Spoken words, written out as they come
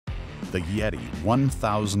the Yeti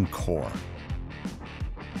 1000 Core.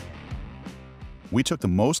 We took the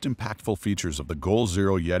most impactful features of the GOAL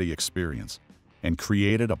ZERO Yeti experience and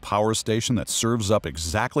created a power station that serves up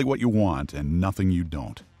exactly what you want and nothing you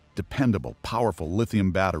don't. Dependable, powerful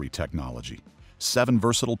lithium battery technology, 7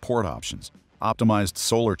 versatile port options, optimized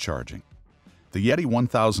solar charging. The Yeti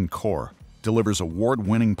 1000 Core delivers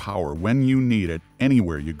award-winning power when you need it,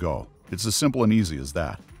 anywhere you go. It's as simple and easy as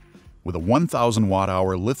that. With a 1000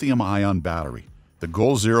 watt-hour lithium-ion battery, the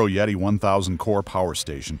GOAL ZERO Yeti 1000 Core power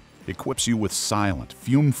station equips you with silent,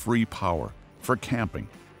 fume-free power for camping,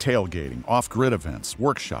 tailgating, off-grid events,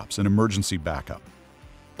 workshops, and emergency backup.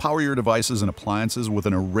 Power your devices and appliances with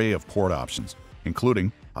an array of port options,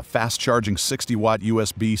 including a fast-charging 60-watt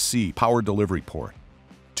USB-C power delivery port,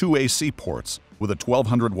 2 AC ports with a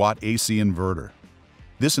 1200-watt AC inverter.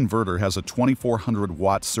 This inverter has a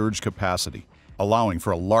 2400-watt surge capacity, allowing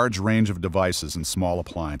for a large range of devices and small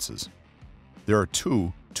appliances. There are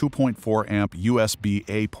 2 2.4-amp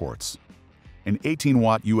USB-A ports, an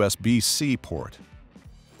 18-watt USB-C port,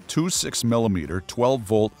 2 6mm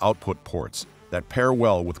 12-volt output ports that pair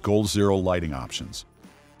well with GOAL ZERO lighting options,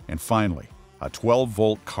 and finally, a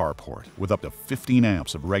 12-volt car port with up to 15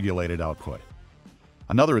 amps of regulated output.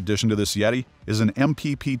 Another addition to this Yeti is an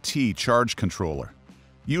MPPT charge controller.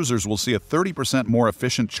 Users will see a 30% more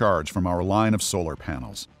efficient charge from our line of solar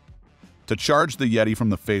panels. To charge the Yeti from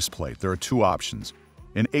the faceplate, there are 2 options: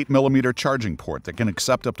 an 8mm charging port that can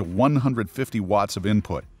accept up to 150 watts of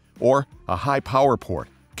input, or a high-power port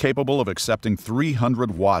capable of accepting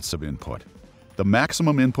 300 watts of input. The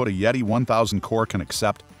maximum input a Yeti 1000 Core can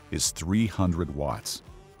accept is 300 watts.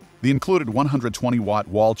 The included 120-watt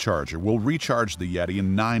wall charger will recharge the Yeti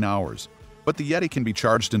in 9 hours, but the Yeti can be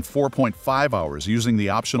charged in 4.5 hours using the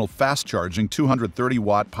optional fast-charging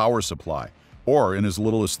 230-watt power supply, or in as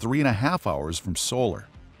little as 3.5 hours from solar.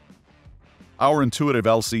 Our intuitive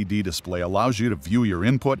LCD display allows you to view your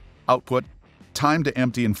input, output, time to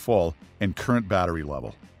empty and full, and current battery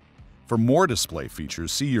level. For more display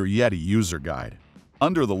features, see your Yeti user guide.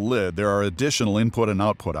 Under the lid, there are additional input and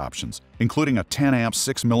output options, including a 10-amp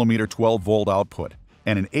 6mm 12-volt output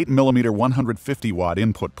and an 8mm 150-watt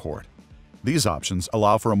input port. These options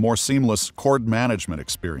allow for a more seamless cord management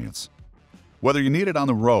experience. Whether you need it on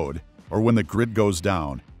the road or when the grid goes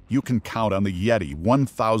down, you can count on the Yeti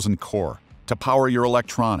 1000 Core to power your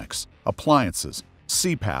electronics, appliances,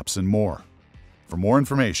 CPAPs, and more. For more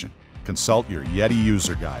information, consult your Yeti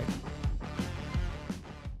user guide.